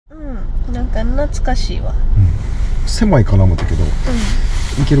なんか懐かしいわ。狭いかな思ったけど、い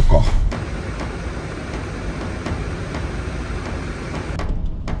けるか。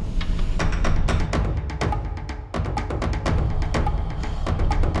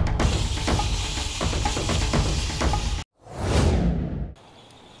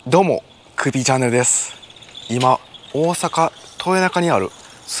どうも、クーピーチャンネルです。今、大阪豊中にある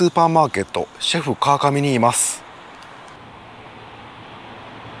スーパーマーケットシェフ川上にいます。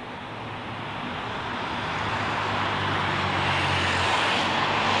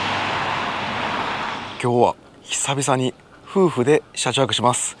今日は久々に夫婦で車中泊し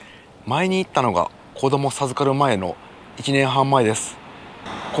ます。前に行ったのが子供授かる前の1年半前です。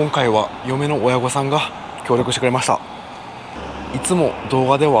今回は嫁の親御さんが協力してくれました。いつも動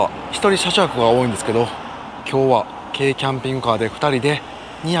画では1人車中泊が多いんですけど、今日は軽キャンピングカーで2人で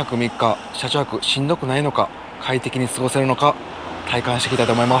2泊3日車中泊しんどくないのか、快適に過ごせるのか体感していきたい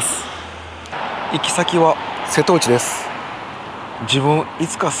と思います。行き先は瀬戸内です。自分い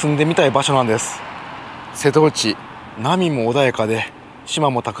つか住んでみたい場所なんです。瀬戸内、波も穏やかで島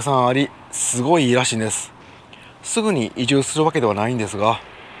もたくさんあり、すごいいいらしいんです。すぐに移住するわけではないんですが、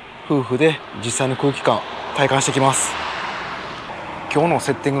夫婦で実際の空気感体感してきます。今日の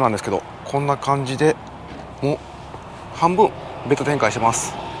セッティングなんですけど、こんな感じでもう半分ベッド展開してま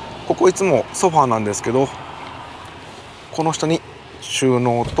す。ここいつもソファーなんですけど、この下に収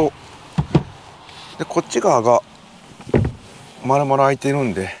納と、でこっち側が丸々空いている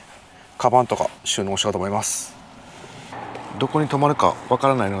んでカバンとか収納しようと思います。どこに泊まるかわか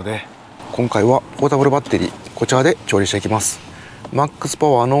らないので、今回はポータブルバッテリーこちらで調理していきます。マックスパ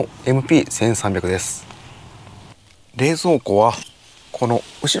ワーの MP1300 です。冷蔵庫はこの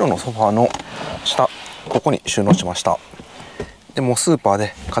後ろのソファーの下、ここに収納しました。でもスーパー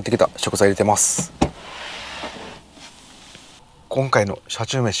で買ってきた食材入れてます。今回の車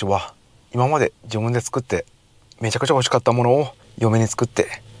中飯は今まで自分で作ってめちゃくちゃ美味しかったものを嫁に作っ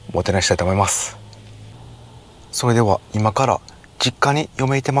てもてなしたいと思います。それでは今から実家に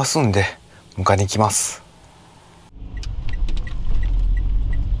嫁いてますんで迎えに行きます。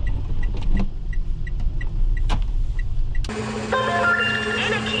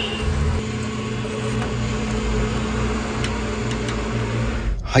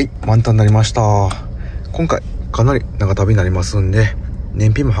はい、満タンになりました。今回かなり長旅になりますんで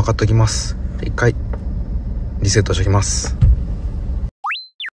燃費も測っておきます。一回リセットしておきます。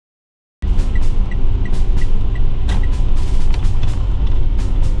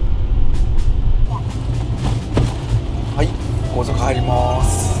はい、高速入りま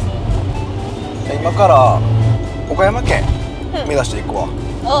す。今から岡山県目指していくわ。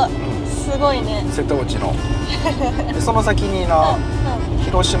すごいね。瀬戸内のでその先にな、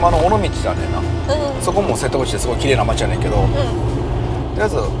広島の尾道だねんな、そこも瀬戸内ですごい綺麗な街やねんけど、とりあえ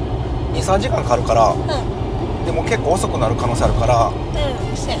ず 2,3 時間かかるから、でも結構遅くなる可能性あるから、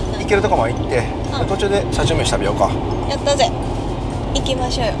行けるとこまで行って、途中で車中飯食べようか。やったぜ、行きま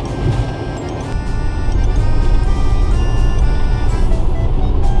しょうよ。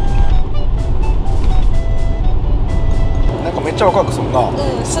なんかめっちゃワクワクするな。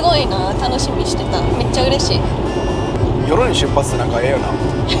すごいな、楽しみにしてた。めっちゃ嬉しい。夜に出発ってなんかええよな。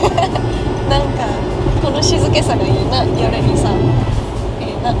なんかこの静けさがいいな、夜にさ。え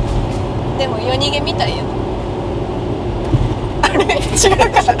えな。でも夜逃げみたいやな。あれ違う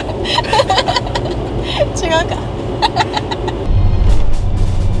か違うか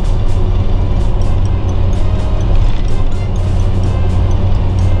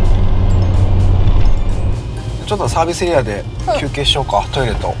ちょっとサービスエリアで休憩しようか、トイ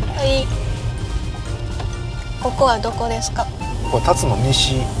レと。はい。ここはどこですか？これ辰野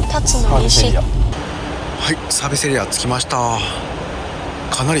西サービスエリア。はい、サービスエリア着きました。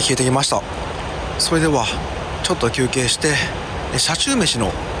かなり冷えてきました。それではちょっと休憩して車中飯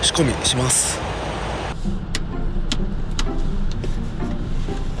の仕込みします。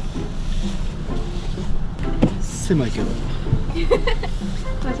狭いけど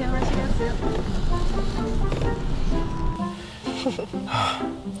お邪魔しますよ。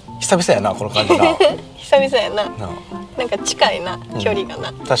久々やなこの感じな。久々やな。なんか近いな、距離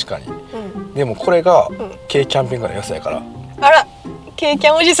がな。確かに。でもこれが軽キャンピングカーの良さやから。あら、軽キ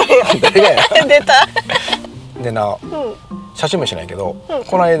ャンおじさんや。誰がや。出た。でな、車中飯ないけど、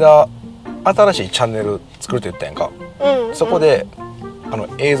この間新しいチャンネル作るって言ったやんか。そこで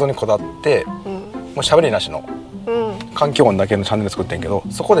映像にこだわって、もう喋りなしの環境音だけのチャンネル作ってんけど、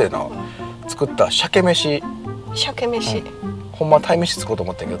そこでな作った鮭飯。鮭飯。ほんま鯛飯作ろうと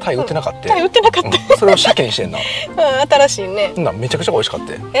思ったんやけど、鯛売ってなかった。鯛売ってなかった。それを鮭にしてんな。新しいね。めちゃくちゃ美味しかっ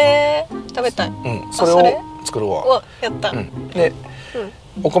た。食べたい。それを作るわ。やった。で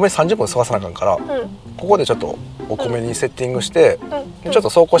お米30分吸わさなあかんから、ここでちょっとお米にセッティングして、ちょっと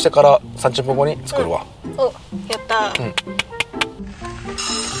走行してから30分後に作るわ。お、やったー。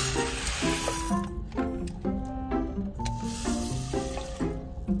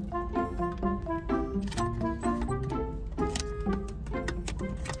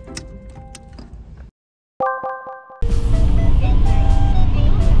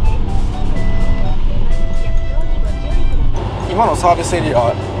今のサービスエリ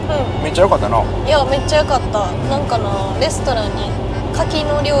ア、めっちゃ良かったな。いや、めっちゃ良かった。なんかな、レストランに牡蠣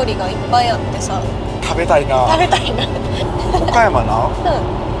の料理がいっぱいあってさ、食べたいな。食べたいな。岡山な、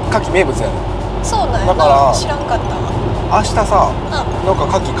牡蠣名物やねん。そうなんやな。だから知らんかったわ。明日さ、なんか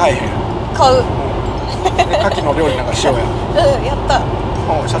牡蠣買えへん。買う。で牡蠣の料理なんかしようや。やった。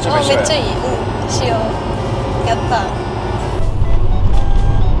車中飯しようや。めっちゃいい。しよう。やった。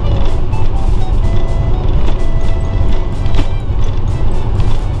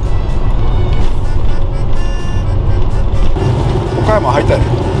岡山入ったね。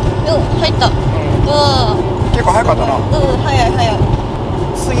入った。わ結構早かったな。早い早い。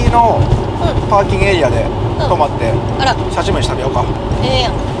次のパーキングエリアで泊まって車中飯食べようか。ええや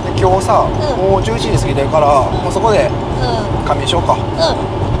ん。今日さ、もう11時過ぎてるから、もうそこで仮眠しようか。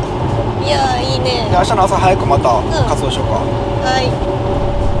いやいいね。で明日の朝早くまた活動しようか。はい。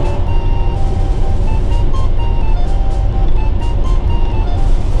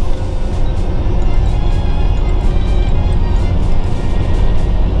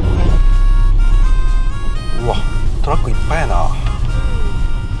うわ、トラックいっぱいやな。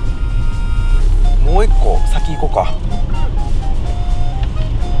もう一個先行こうか。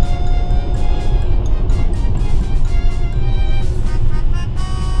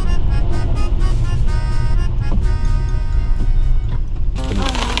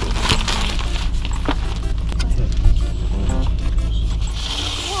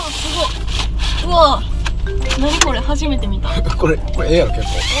うわ、何これ、初めて見た。これええやろ結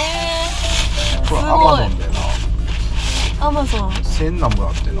構。これアマゾンでな。アマゾン。1000何本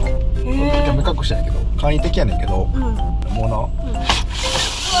あってな。目隠してないけど、簡易的やねんけど、もうな。うわ、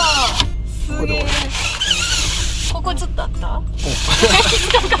すげえ。ここずっとあった。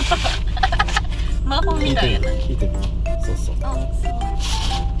魔法みたいやな。聞いてる。そうそう。あ、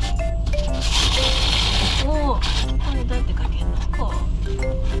そう。おお、これどうやってかけるの？こ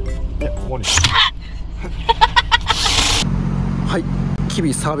う。いや、ここに。はい、吉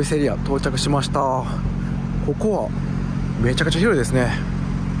備サービスエリア到着しました。ここはめちゃくちゃ広いですね。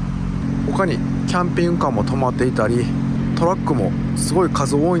他にキャンピングカーも止まっていたり、トラックもすごい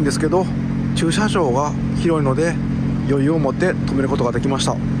数多いんですけど、駐車場が広いので余裕を持って止めることができまし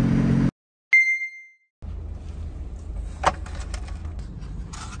た。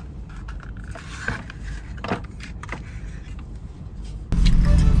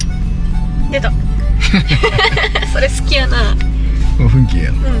出た。それ好きやな。雰囲気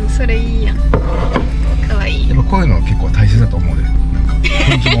やな。それいいやん。可愛い。やっぱこういうのは結構大切だと思うで。なんか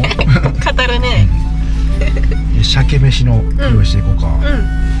雰囲気も語るね。鮭飯の用意していこうか。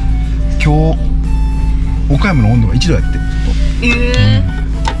今日岡山の温度が1度やって。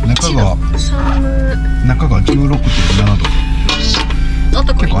中が16.7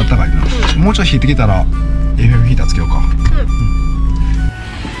度。結構あったかいな。もうちょい冷えてきたら FM ヒーターつけようか。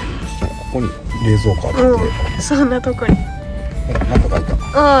ここに冷蔵庫あって、そんなとこになんとかいた。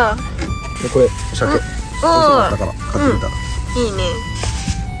でこれ鮭、だから買ってみた。いいね。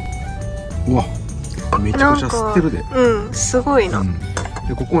うわ、めちゃくちゃ吸ってるで。すごいな。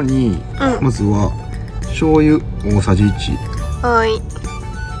でここにまずは醤油大さじ1。はい。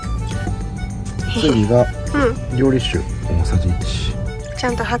次が料理酒大さじ1。ち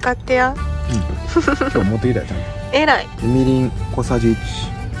ゃんと測ってや。今日持ってきたよちゃんと。えらい。みりん小さじ1。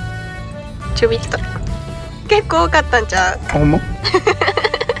ちょびっと。結構多かったんちゃう？ほんま？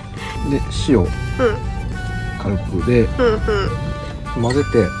で塩軽くで混ぜ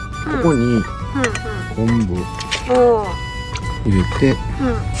て、ここに昆布入れて、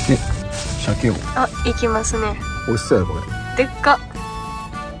で鮭を。いきますね。美味しそうやこれ。でっか。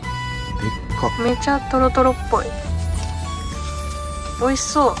めちゃトロトロっぽい。美味し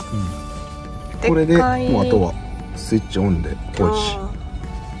そう。これでもうあとはスイッチオンでポイチ。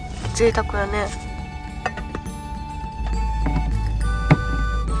贅沢やね。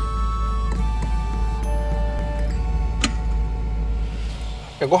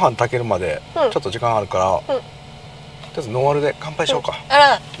ご飯炊けるまでちょっと時間あるから、とりあえずノンアルで乾杯しようか。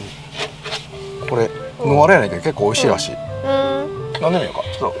これノンアルやねんけど結構美味しいらしい。飲んでみようか。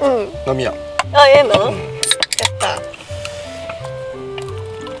ちょっと飲みや。ええの？やっ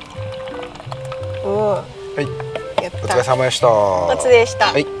た。はい。やった。れ様でした。おつでし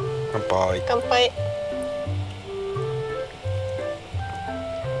た。はい、乾杯。乾杯。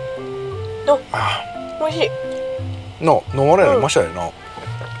お、美味しい。飲まれるのいましたよな。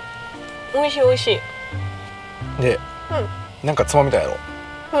美味しい美味しい。で、なんかつまみたいやろ。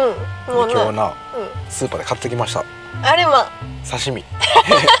もう今日な、スーパーで買ってきました。あれま刺身。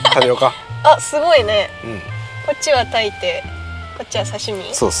食べようか。あ、すごいね。こっちは炊いて、こっちは刺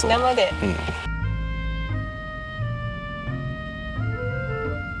身。そうそう。生で。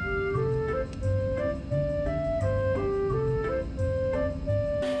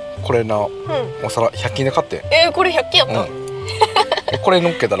これな、お皿100均で買って。これ100均やった。これ乗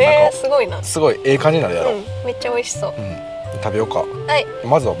っけたらなんかすごいな。すごいええ感じになるやろ。めっちゃ美味しそう。食べようか。はい。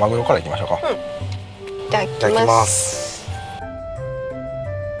まずはマグロからいきましょうか。いただきます。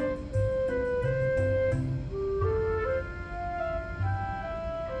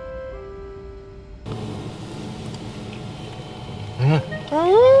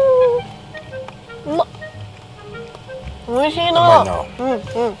うまっ。美味しいな。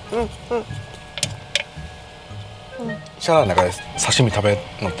シャラの中で刺身食べる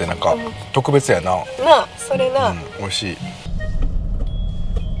のってなんか特別やな。なあ、それな。美味しい。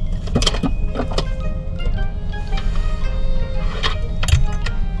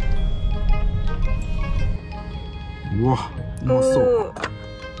うわ、うまそう。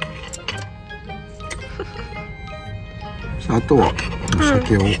あとは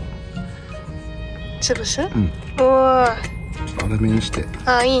鮭を潰す。おお。粗めにして。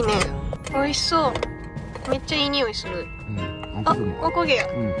あ、いいね。美味しそう。めっちゃいい匂いする。あ、おこげや。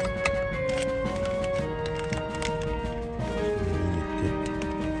こ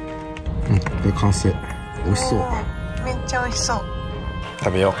れ完成。美味しそう。めっちゃ美味しそう。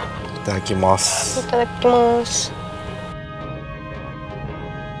食べよう。いただきます。いただきます。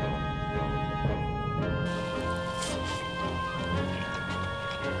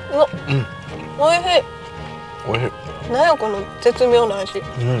うわ、おいしい。おいしい。なんやこの絶妙な味。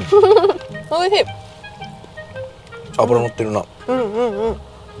おいしい。油乗ってるな。こ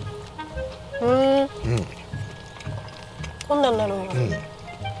んなんなるんや。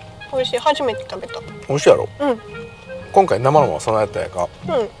美味しい。初めて食べた。美味しいやろ。今回生のままそのやったやか。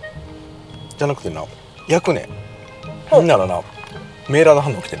じゃなくてな、焼くね。みんならな、メーラーの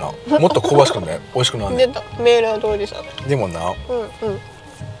反応来てな、もっと香ばしくね、美味しくなるね。出た。メーラー通りさ。でもな、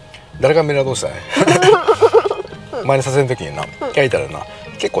誰がメーラー通したい？前にさせる時にな、焼いたらな、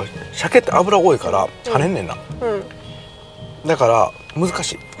結構鮭って油多いから跳ねんねんな。だから難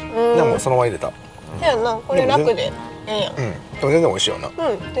しい。でもそのまま入れた。そうやな、これ楽でええやん。でも全然美味しいよな。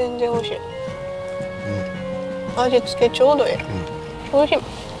全然美味しい。味付けちょうどええ。美味しい。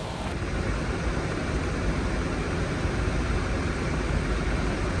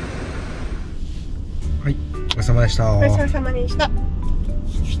はい、お疲れ様でした。お疲れ様でした。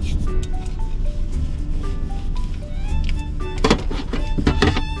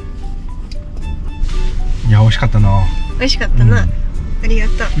いや、美味しかったな。美味しかったな。ありが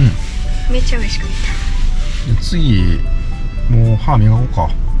とう。めっちゃ美味しかった。次もう歯磨こうか。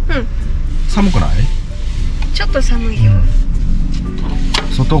寒くない？ちょっと寒いよ。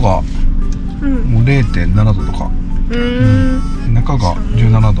外がもう 0.7 度とか。中が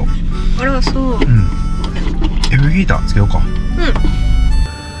17度。あら、そう。エフヒーターつけようか。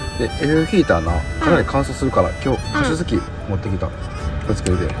で、エフヒーターな、かなり乾燥するから、今日加湿器持ってきた。これつ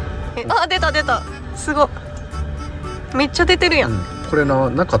けて。あ、出た出た。すごい。めっちゃ出てるやん。これな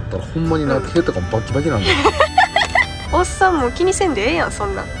かったらほんまにな、手とかバキバキなんだよ。おっさんも気にせんでええやん、そ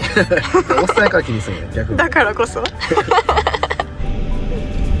んな。おっさんやから気にするんや、逆に。だからこそ。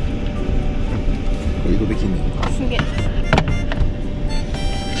移動できんねん。すげえ。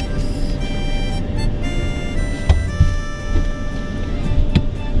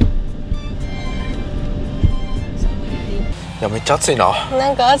いや、めっちゃ暑いな。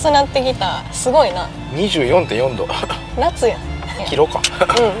なんか暑なってきた。すごいな。24.4 度。夏やん。切ろうか。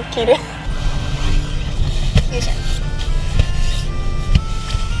切る。よいしょ。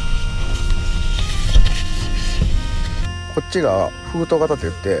こっちが封筒型って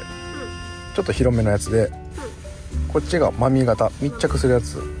言って、ちょっと広めのやつで、こっちがマミ型、密着するや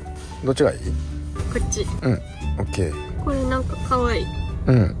つ。どっちがいい？こっち。オッケー。これなんか可愛い。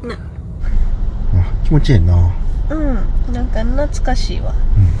な。気持ちいいな。なんか懐かしいわ。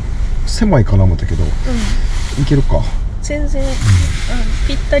狭いかな思ったけど、いけるか。全然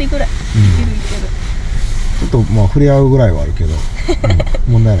ぴったりぐらい。いけるいける。ちょっとまあ触れ合うぐらいはあるけど、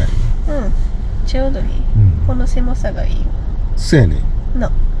問題ない。ちょうどいい。この狭さがいい。そうやね。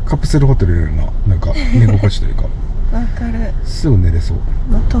カプセルホテルよりな、なんか寝心地というか。わかる。すぐ寝れそう。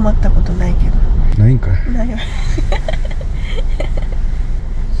もう泊まったことないけど。ないんかい。ないわ。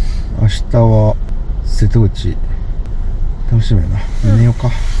日は瀬戸内楽しみやな。寝ようか。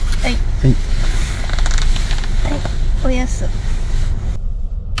はい、はい、おやす。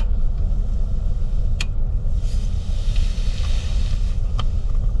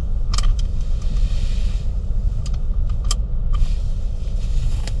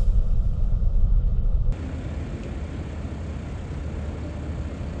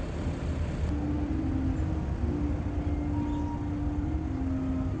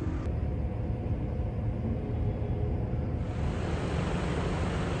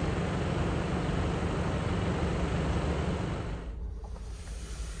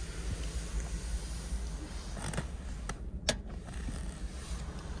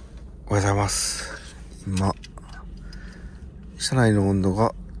おはようございます。今車内の温度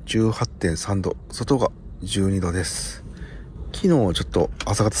が 18.3 度、外が12度です。昨日ちょっと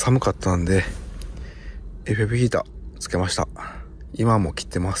朝方寒かったんで FF ヒーターつけました。今はもう切っ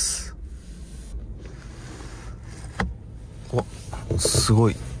てます。お、すご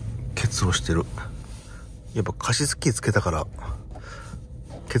い結露してる。やっぱ加湿器つけたから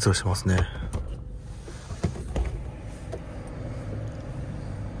結露してますね。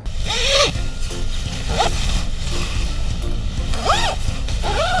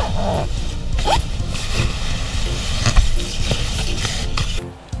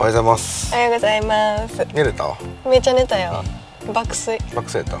おはようございます。おはようございます。寝れた？めっちゃ寝たよ。爆睡。爆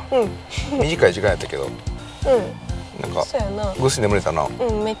睡やった？うん。短い時間やったけど。なんかそうやな。ぐっすり眠れたな。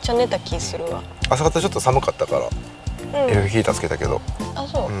めっちゃ寝た気するわ。朝方ちょっと寒かったから、エアヒーターつけたけど。あ、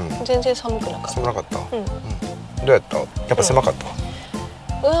そう。全然寒くなかった。寒なかった。どうやった？やっぱ狭かった？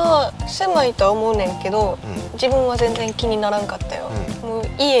狭いとは思うねんけど、自分は全然気にならんかったよ。もう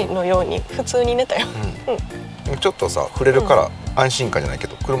家のように普通に寝たよ。ちょっとさ触れるから安心感じゃないけ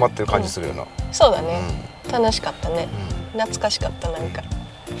どくるまってる感じするよな。そうだね。楽しかったね。懐かしかったなんか。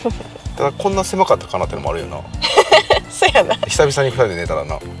ただこんな狭かったかなってのもあるよな。そうやな。久々に2人で寝たら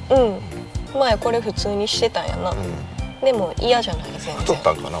な。前これ普通にしてたんやな。でも嫌じゃない全然。太っ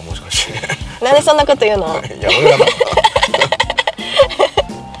たんかなもしかして。なんでそんなこと言うの？いや俺がな。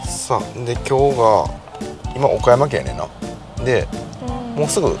さあで今日が今岡山県やねんな。でもう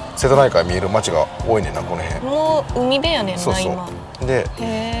すぐ瀬戸内海見える街が多いねんなこの辺。もう海辺やねんな。そうそう。今で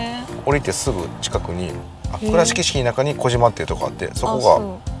降りてすぐ近くに倉敷市の中に小島っていうとこあって、そ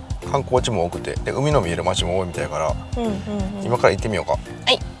こが観光地も多くてで海の見える街も多いみたいから、今から行ってみようか。は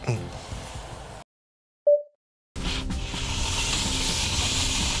い。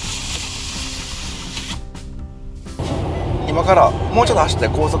今からもうちょっと走って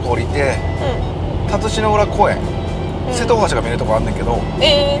高速降りて、辰志の浦公園、瀬戸大橋が見えるとこあんねんけど、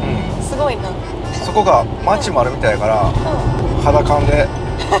すごいな。そこが街もあるみたいやから、肌感で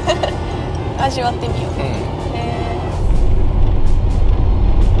味わってみよう。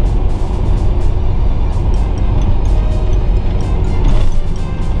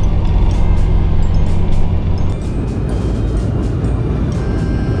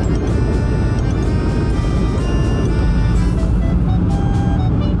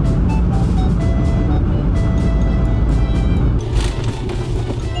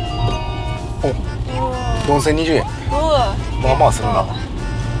4020円。まあまあするな。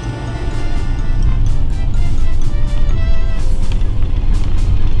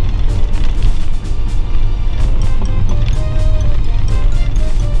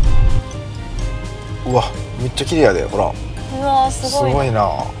うわめっちゃ綺麗やでほら。うわすごい。すごいな。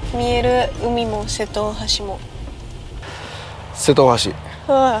見える海も瀬戸大橋も。瀬戸大橋。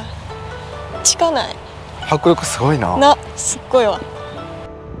近ない。迫力すごいな。すっごいわ。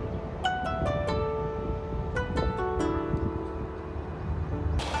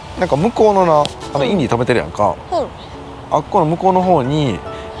なんか向こうのなインディー食べてるやんか。あっこの向こうの方に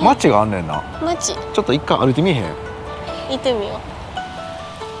町があんねんな。町。ちょっと一回歩いてみへん？行ってみよ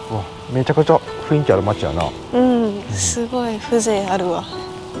う。わめちゃくちゃ雰囲気ある町やな。すごい風情あるわ。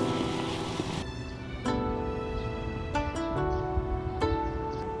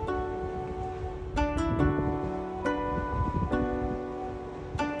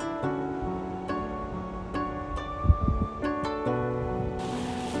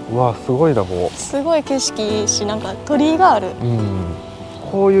うわすごいなここ。すごい景色いいしなんか鳥居がある。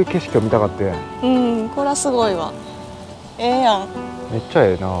こういう景色を見たかって。これはすごいわ。やん。めっちゃ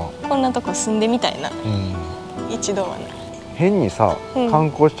ええな。こんなとこ住んでみたいな。一度はね。変にさ観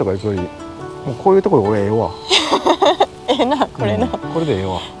光地とか行くよりもうこういうところ俺ええわ。なこれな。これでええ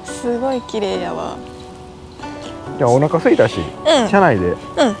わ。すごい綺麗やわ。じゃあお腹空いたし車内で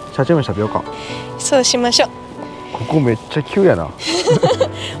車中飯食べようか。そうしましょう。ここめっちゃ急やな。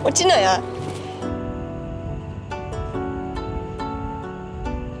落ちなや。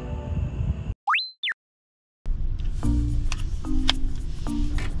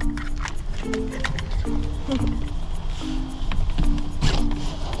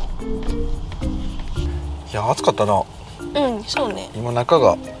いや暑かったな。うんそうね。今中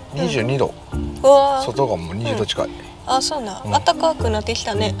が22度、うわ外がもう20度近い。あそうな、暖かくなってき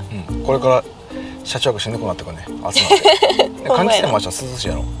たね。これから車中泊しんどくなってくるね、暑なって換気扇回したら涼しい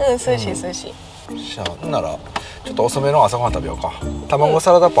やろ。涼しい涼しい。じゃあならちょっと遅めの朝ごはん食べようか。卵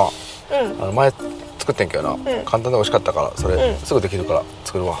サラダパン、前作ってんけどな、簡単で美味しかったからそれすぐできるから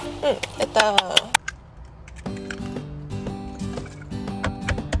作るわ。やったー。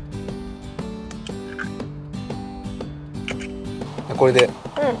これで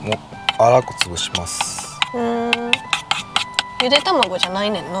もう粗く潰します。ゆで卵じゃな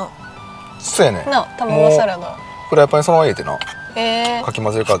いねんな。そうやね。な卵サラダフライパンにそのまま入れてなかき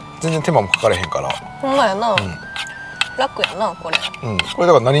混ぜるから全然手間もかかれへんから。ほんまやな、楽やなこれ。これ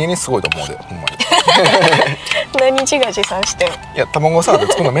だから何気にすごいと思うで、ほんまに。何自画自賛してん。いや卵サラダ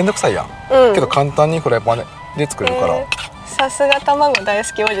作るのめんどくさいやん、けど簡単にフライパンで作れるから。さすが卵大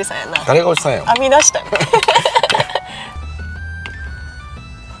好きおじさんやな。誰がおじさんやん。編み出したよ。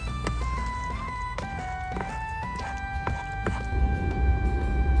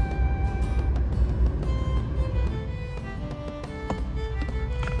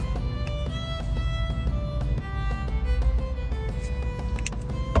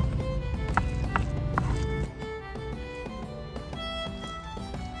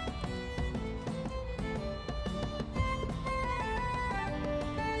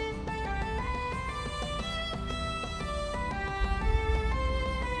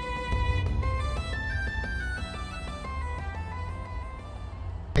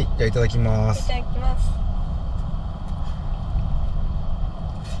はい、じゃあいただきます。いただきます。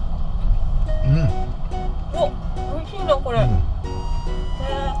お、美味しいなこれ。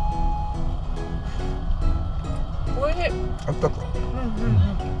美味しい。あったか。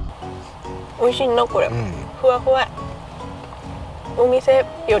美味しいなこれ。ふわふわ。お店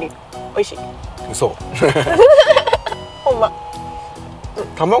より美味しい。嘘。ほんま。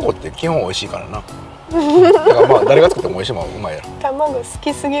卵って基本美味しいからな。だからまあ誰が作っても美味しいもんうまいやろ。卵好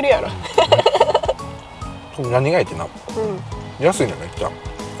きすぎるやろ。何がいいってな。安いのめっちゃ。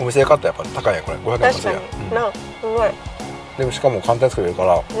お店で買ったらやっぱ高いやんこれ。500円安いやん。な、うまい。でもしかも簡単に作れるか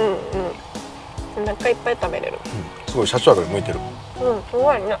ら。お腹いっぱい食べれる。すごい車中泊に向いてる。う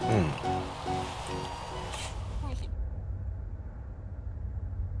まいな。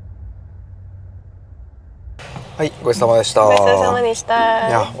はい、ごちそうさまでした。ごちそうさまでした。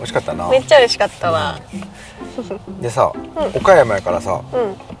いや、美味しかったな。めっちゃ美味しかったわ。でさ、岡山やからさ、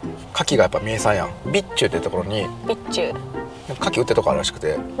牡蠣がやっぱ名産やん。備中ってところに備中牡蠣売ってるとこあるらしく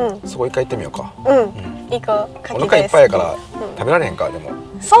て、そこ一回行ってみようか。行こう。お腹いっぱいやから食べられへんか。でも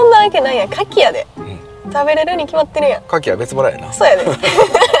そんなわけないやん。牡蠣やで。食べれるに決まってるやん。牡蠣は別腹やな。そうやで。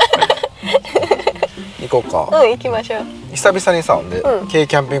行こうか。行きましょう。久々にさ、で軽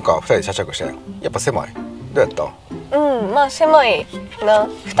キャンピングカー2人で車中してん。やっぱ狭い。どうやった？まあ狭いな。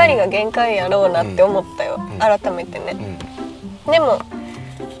2人が限界やろうなって思ったよ。改めてね。でも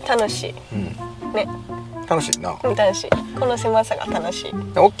楽しい。ね。楽しいな。楽しい。この狭さが楽しい。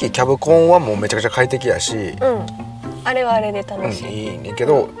大きいキャブコンはもうめちゃくちゃ快適やし、あれはあれで楽しい。いいねんけ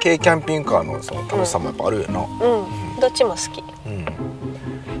ど、軽キャンピングカーのその楽しさもやっぱあるよな。どっちも好き。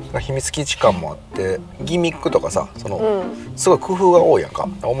秘密基地感もあって、ギミックとかさ、そのすごい工夫が多いやんか。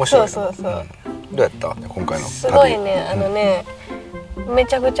面白い。そう。どうやった今回の旅？すごいね。め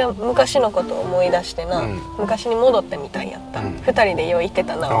ちゃくちゃ昔のことを思い出してな、昔に戻ったみたいやった。2人でよう行って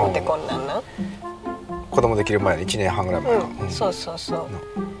たな、思ってこんなんな。子供できる前の1年半ぐらい前か。そう。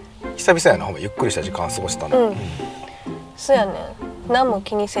久々やな、ほんまゆっくりした時間過ごしたの。そうやねん。何も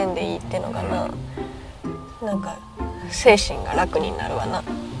気にせんでいいってのがな、なんか精神が楽になるわな。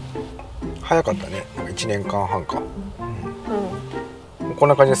早かったね。なんか1年間半か。こん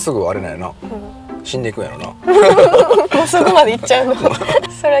な感じですぐあれなんやな。死んでいくんやろな。もうすぐまで行っちゃうの。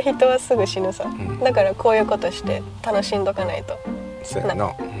それは人はすぐ死ぬさ。だからこういうことして楽しんどかないと。そうや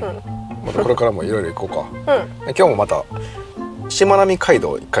な。またこれからもいろいろ行こうか。今日もまたしまなみ海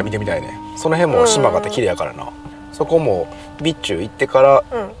道一回見てみたいね。その辺も島があって綺麗やからな。そこも備中行ってから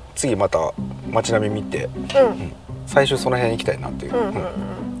次また街並み見て、最終その辺行きたいなっていう。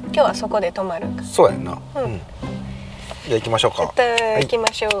今日はそこで泊まる。そうやんな。じゃあ行きましょうか。行きま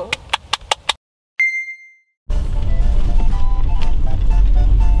しょう。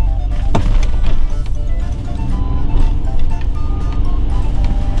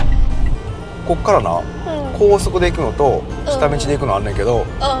こっからな、高速で行くのと下道で行くのあんねんけど、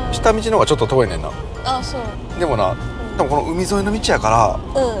下道の方がちょっと遠いねんな。そう。でもな、多分この海沿いの道やか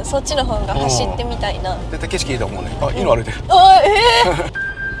ら、そっちの方が走ってみたいな。絶対景色いいと思うね。犬歩いてる。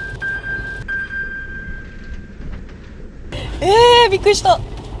びっくりした。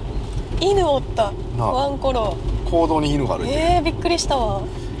犬おった。ワンコロ。行動に犬が歩いてる。びっくりしたわ。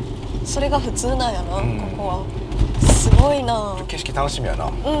それが普通なんやな、うんここは。すごいな。景色楽しみやな。う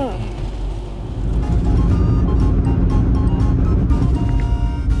ん。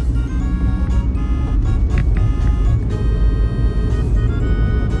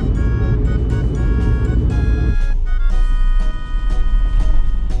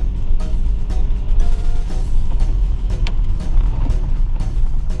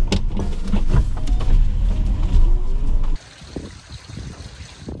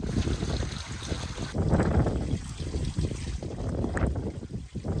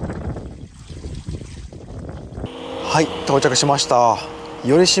はい、到着しました。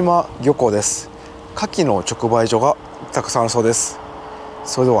寄島漁港です。牡蠣の直売所がたくさんあるそうです。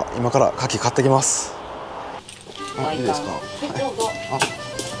それでは今から牡蠣買ってきます。いいですか。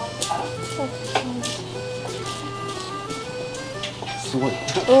すごい。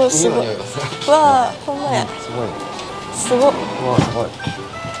うん、すごい。わあ、ほんまや。すごい。すごい。わあ、すご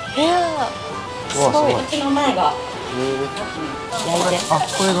い。いやー、すごい。こっちの前が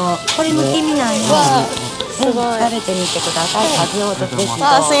これが。これむき身なんよ。わあ、すごい。食べてみてください。数をとです。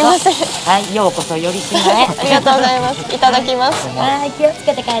あ、すいません。はい、ようこそ寄島へ。ありがとうございます。いただきます。はい、気をつ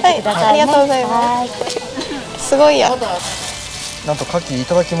けて帰ってくださいね。ありがとうございます。すごいや。なんと牡蠣い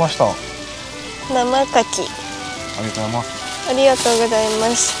ただきました。あ生牡蠣。りがとうございます。ありがとうござい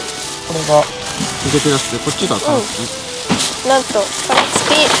ます。これが抜けてるやつで、こっちが殻付き。なんと殻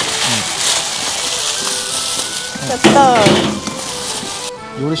付き。やった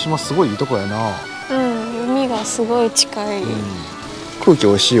ー。寄島すごいいいとこやな。うん、海がすごい近い。空気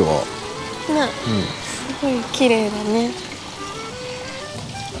美味しいわ。な、すごい綺麗だね。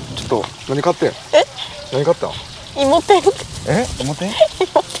ちょっと何買ってん？何買ったん？芋天。芋天？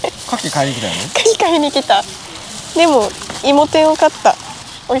牡蠣買いに来たよね。牡蠣買いに来た。でも芋天を買った。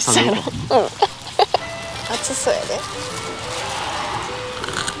美味しそうやろ。うん。熱そうやで。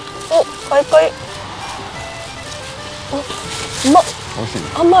お、カリカリ。うまっ。美味しい。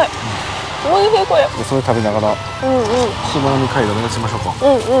甘い。おいしいこれ。でそれ食べながらうんうん。しまなみ海道目指しましょうか。う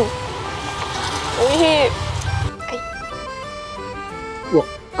んうん。美味しい。うわ、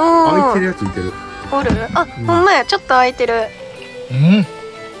開いてるやついてる。おる？あ、ほんまや。ちょっと開いてる。うん。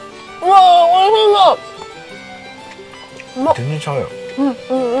うわー、美味しいな。うまっ。全然ちゃうよ。うんうん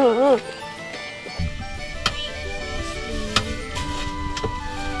うんうん。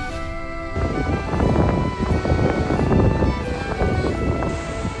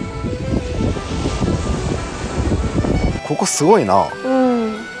ここすごいな。う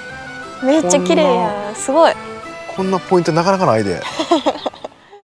ん。めっちゃ綺麗や。すごい。こんなポイントなかなかないで。